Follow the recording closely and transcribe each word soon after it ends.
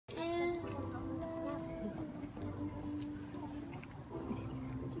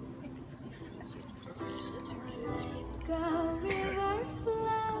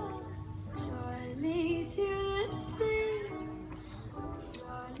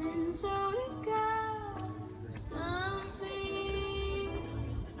so it goes. Some things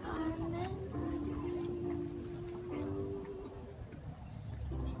are meant to be.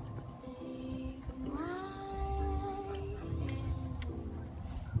 Take my hand,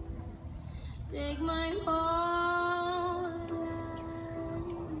 take my whole life,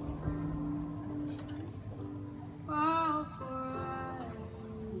 all for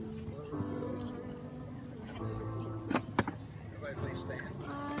Everybody please stand.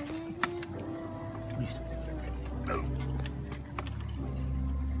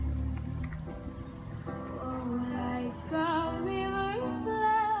 Oh, like a river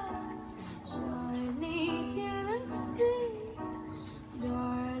flows surely to the sea,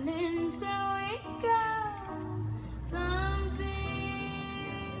 darling, so it goes. Some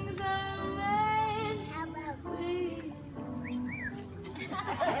things are meant to be.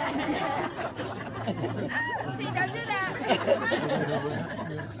 See, don't do that.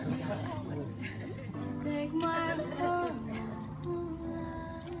 Take my whole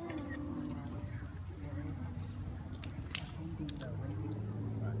life.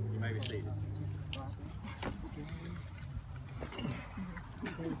 You may be seated.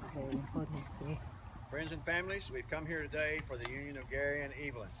 Friends and families, we've come here today for the union of Gary and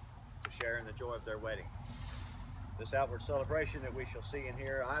Evelyn to share in the joy of their wedding. This outward celebration that we shall see and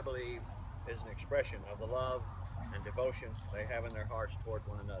hear, I believe, is an expression of the love and devotion they have in their hearts toward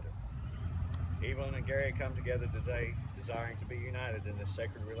one another. Evelyn and Gary come together today desiring to be united in this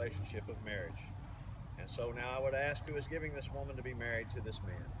sacred relationship of marriage. And so now I would ask, who is giving this woman to be married to this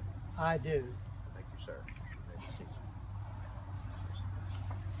man? I do. Thank you, sir. You may be seated.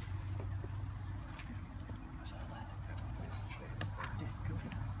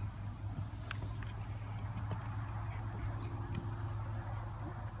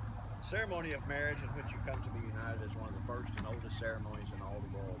 The ceremony of marriage in which you come to be united is one of the first and oldest ceremonies in all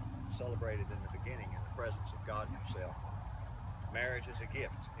the world, celebrated in the beginning in the presence of God himself. Marriage is a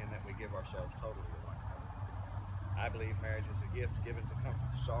gift in that we give ourselves totally to one another. I believe marriage is a gift given to comfort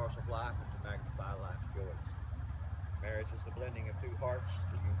the sorrows of life and to magnify life's joys. Marriage is the blending of two hearts,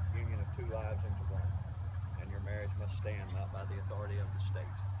 the union of two lives into one. And your marriage must stand not by the authority of the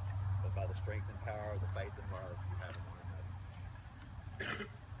state, but by the strength and power of the faith and love you have in one another.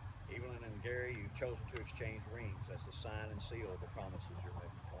 Evelyn and Gary, you've chosen to exchange rings as the sign and seal of the promises you're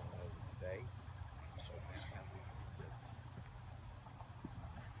making to one another today. So now we do.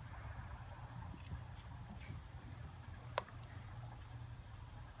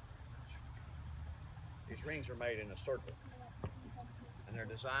 These rings are made in a circle, and their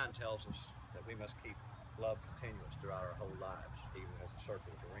design tells us that we must keep love continuous throughout our whole lives, even as the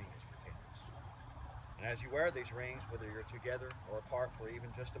circle of the ring is continuous. And as you wear these rings, whether you're together or apart for even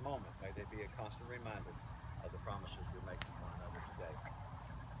just a moment, may they be a constant reminder of the promises you're making to one another today.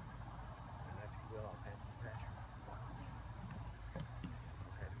 And if you will, I'll have you pass your.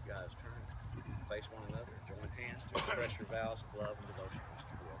 I'll have you guys turn, face one another, and join hands to express your vows of love and devotion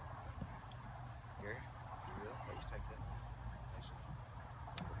together. Gary, if you will, please take that. Place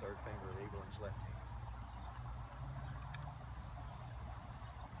the third finger of Evelyn's left hand.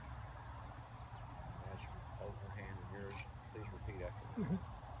 Hold her hand in yours. Please repeat after me.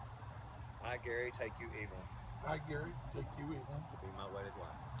 I, Gary, take you, Evelyn. I, Gary, take you, Evelyn, To be my wedded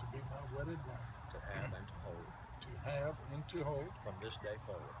wife. to be my wedded wife, To have and to hold. to have and to hold From this day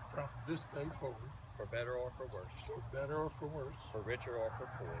forward. from this day forward, For better or for worse. for better or for worse, For richer or for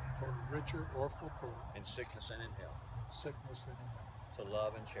poor. for richer or for poor, In sickness and in health. in sickness and in health, To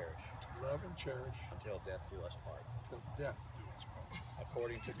love and cherish. to love and cherish Until death do us part. till death do us part.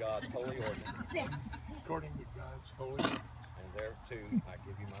 According to God's holy ordinance. According to God's holy will, And thereto I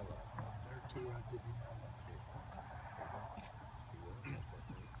give you my love. thereto I give you my love. You will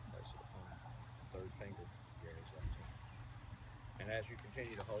place it upon the third finger, Gary's left hand. And as you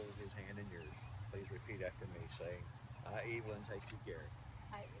continue to hold his hand in yours, please repeat after me, saying, I, Evelyn, take you, Gary,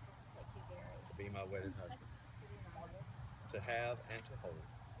 I, Evelyn, take you, Gary, to be my wedded husband, to be my wife, to have and to hold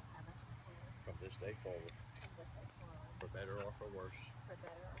have and to hold from this day forward, from this day forward, for better or for worse, for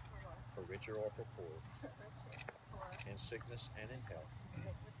better or for worse, for richer or for poor, for richer, poor, in sickness and in health,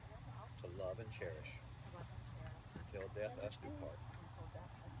 sickness and in health, to love and cherish to love and cherish, until death us do part, until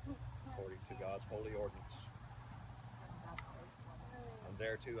death us do part, according to God's holy ordinance. and God's holy ordinance. And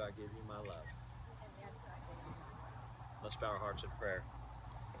thereto I give you my love. And thereto I give you my love. Let's bow our hearts in prayer.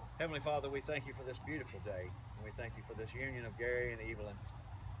 Heavenly Father, we thank you for this beautiful day, and we thank you for this union of Gary and Evelyn.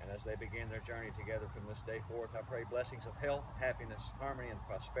 And as they begin their journey together from this day forth, I pray blessings of health, happiness, harmony, and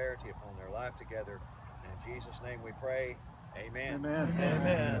prosperity upon their life together. And in Jesus' name we pray, amen. Amen.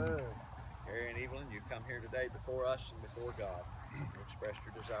 Amen. Gary and Evelyn, you've come here today before us and before God. and expressed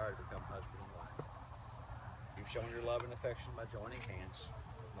your desire to become husband and wife. You've shown your love and affection by joining hands,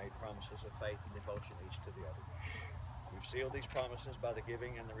 and made promises of faith and devotion each to the other. You've sealed these promises by the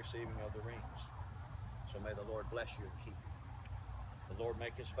giving and the receiving of the rings. So may the Lord bless you and keep you. The Lord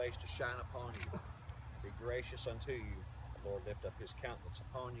make his face to shine upon you, be gracious unto you. The Lord lift up his countenance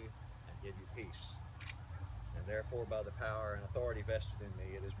upon you and give you peace. And therefore, by the power and authority vested in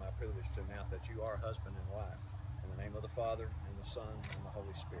me, it is my privilege to announce that you are husband and wife. In the name of the Father, and the Son, and the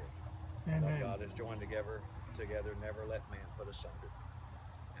Holy Spirit. Amen. What God has joined together, never let man put asunder.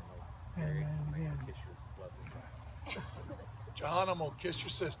 And Mary, may I kiss your lovely wife. John, I'm going to kiss your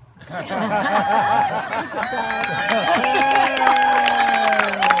sister.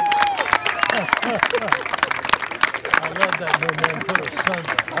 I love that no man put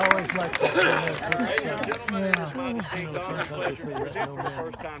asunder. I always like that no man put Ladies and asunder. gentlemen, it is my distinct I know, honor and sometimes pleasure they to say present no for the man.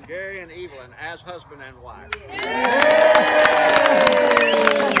 first time Gary and Evelyn as husband and wife.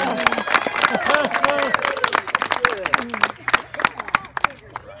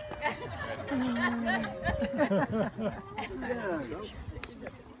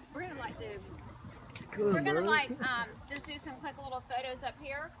 We're gonna just do some quick little photos up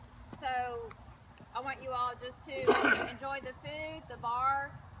here. So I want you all just to enjoy the food, the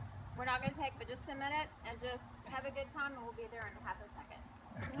bar. We're not gonna take but just a minute and just have a good time, and we'll be there in half a second.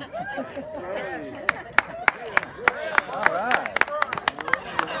 All right.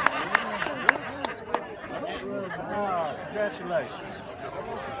 Congratulations.